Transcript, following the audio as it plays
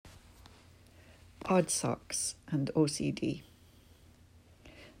Odd socks and OCD.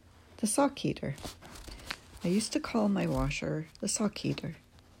 The sock heater. I used to call my washer the sock heater.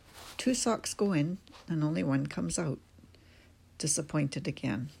 2 socks go in and only 1 comes out. Disappointed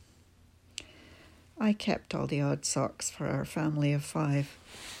again. I kept all the odd socks for our family of 5.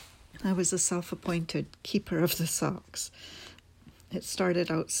 I was a self-appointed keeper of the socks. It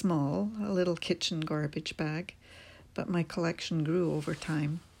started out small, a little kitchen garbage bag, but my collection grew over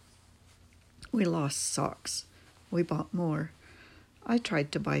time. We lost socks. We bought more. I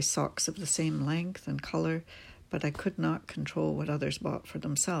tried to buy socks of the same length and colour, but I could not control what others bought for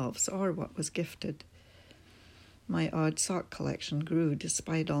themselves or what was gifted. My odd sock collection grew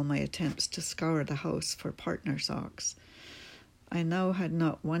despite all my attempts to scour the house for partner socks. I now had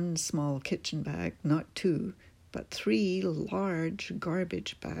not 1 small kitchen bag, not 2, but 3 large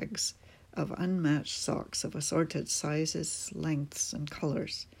garbage bags of unmatched socks of assorted sizes, lengths, and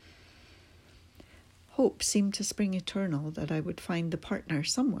colours. Hope seemed to spring eternal that I would find the partner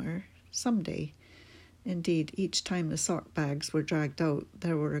somewhere, someday. Indeed, each time the sock bags were dragged out,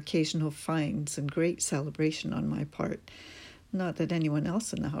 there were occasional finds and great celebration on my part. Not that anyone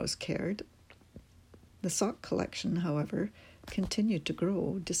else in the house cared. The sock collection, however, continued to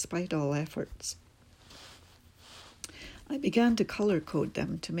grow despite all efforts. I began to color code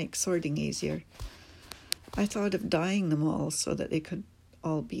them to make sorting easier. I thought of dyeing them all so that they could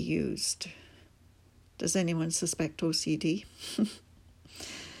all be used. Does anyone suspect OCD?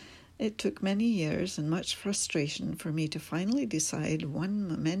 It took many years and much frustration for me to finally decide one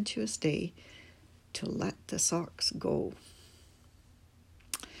momentous day to let the socks go.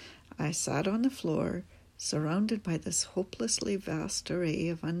 I sat on the floor, surrounded by this hopelessly vast array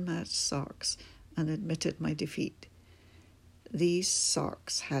of unmatched socks, and admitted my defeat. These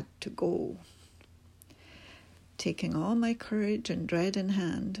socks had to go. Taking all my courage and dread in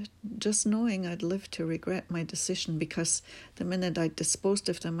hand, just knowing I'd live to regret my decision because the minute I'd disposed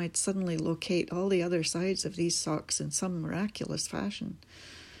of them, I'd suddenly locate all the other sides of these socks in some miraculous fashion.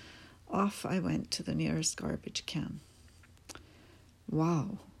 Off I went to the nearest garbage can.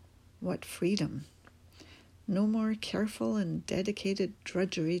 Wow, what freedom! No more careful and dedicated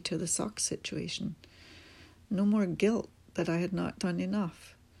drudgery to the sock situation. No more guilt that I had not done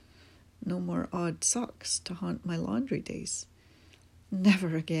enough. No more odd socks to haunt my laundry days.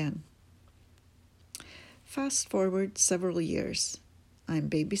 Never again. Fast forward several years.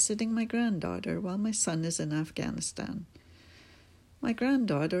 I'm babysitting my granddaughter while my son is in Afghanistan. My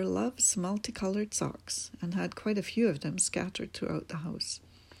granddaughter loves multicolored socks and had quite a few of them scattered throughout the house.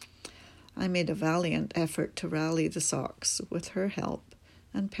 I made a valiant effort to rally the socks with her help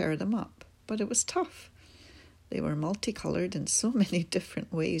and pair them up, but it was tough. They were multicolored in so many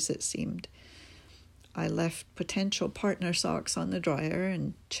different ways, it seemed. I left potential partner socks on the dryer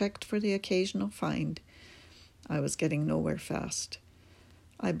and checked for the occasional find. I was getting nowhere fast.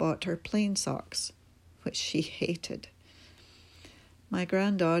 I bought her plain socks, which she hated. My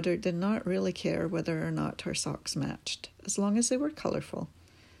granddaughter did not really care whether or not her socks matched, as long as they were colorful.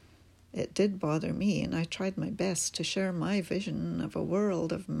 It did bother me, and I tried my best to share my vision of a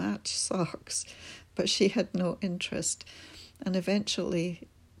world of matched socks, but she had no interest, and eventually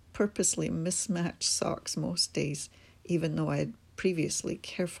purposely mismatched socks most days, even though I had previously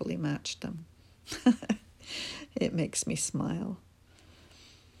carefully matched them. It makes me smile.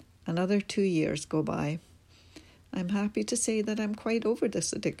 Another 2 years go by. I'm happy to say that I'm quite over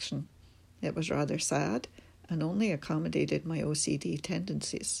this addiction. It was rather sad and only accommodated my OCD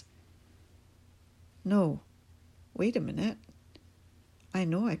tendencies. No, wait a minute. I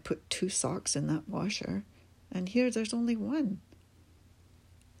know I put 2 socks in that washer, and here there's only 1.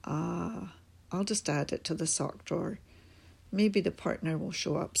 I'll just add it to the sock drawer. Maybe the partner will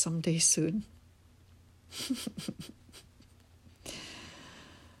show up someday soon.